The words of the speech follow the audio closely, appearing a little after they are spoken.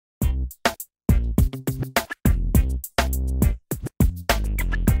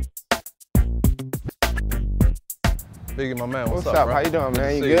Biggie, my man. What's up, up, bro? How you doing,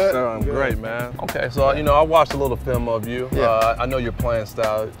 man? You good? good? Sir, I'm good. great, man. Okay, so you know, I watched a little film of you. Yeah. I know your playing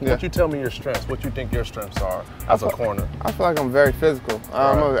style. Yeah. Won't you tell me your strengths? What you think your strengths are as a corner? I feel like I'm very physical.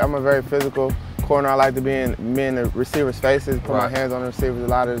 I'm a very physical corner. I like to be in the receivers' faces, put my hands on the receivers a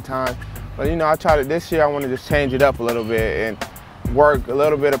lot of the time. But you know, I tried it this year. I want to just change it up a little bit and work a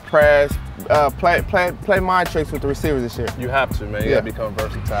little bit of press, play mind tricks with the receivers this year. You have to, man. You gotta become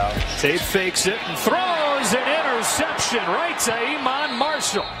versatile. Tate fakes it and throws an interception right to Iman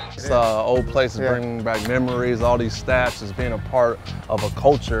Marshall. It's old places, bringing back memories, all these stats, as being a part of a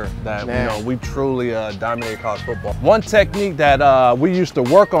culture that you know we truly dominate college football. One technique that we used to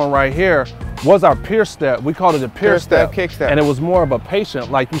work on right here was our peer step. We called it a peer step, kick step, and it was more of a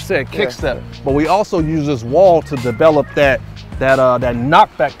patient, like you said, kick step. But we also use this wall to develop that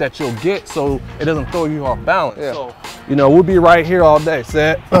knockback that you'll get, so it doesn't throw you off balance. So you know, we'll be right here all day.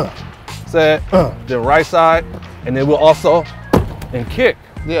 Set, then right side, and then we'll also kick.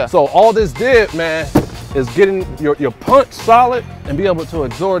 So all this did, man, is getting your punch solid and be able to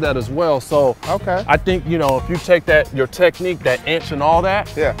absorb that as well. So I think, you know, if you take your technique, that inch and all that,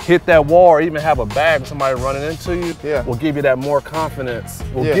 hit that wall, or even have a bag with somebody running into you, will give you that more confidence,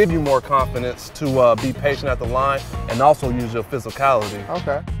 will give you more confidence to be patient at the line and also use your physicality.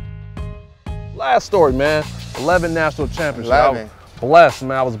 Last story, man, 11 national championships. 11. Blessed,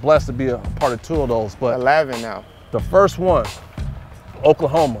 man. I was blessed to be a part of 2 of those. But 11 now. The first one,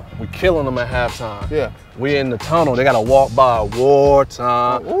 Oklahoma, we killing them at halftime. We in the tunnel, they gotta walk by,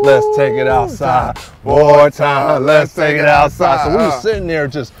 wartime, let's take it outside. Wartime, let's take it outside. So we were sitting there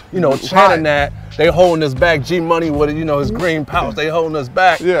just, you know, chanting that. They holding us back, G-Money with, you know, his green pouch, they holding us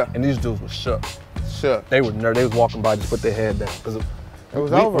back. And these dudes were shook. They were nervous, they was walking by, just put their head down. Because it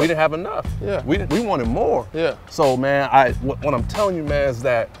was over. We didn't have enough. We wanted more. So man, what I'm telling you, man, is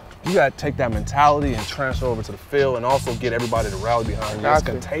that you gotta take that mentality and transfer over to the field, and also get everybody to rally behind you. It's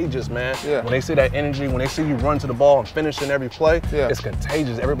contagious, man. When they see that energy, when they see you run to the ball and finish in every play, it's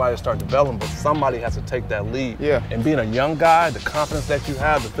contagious. Everybody start developing, but somebody has to take that lead. And being a young guy, the confidence that you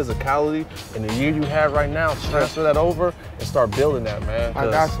have, the physicality, and the year you have right now, transfer that over and start building that, man.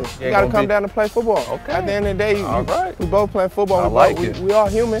 I got you. You gotta come down to play football. At the end of the day, we both play football. We all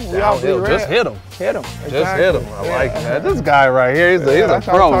human. We all just hit them. Hit them. Just hit them. I like it, man. This guy right here, he's a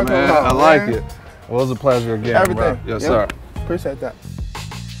pro, man. I like it. Well, it was a pleasure again, bro. Yes, sir. Appreciate that.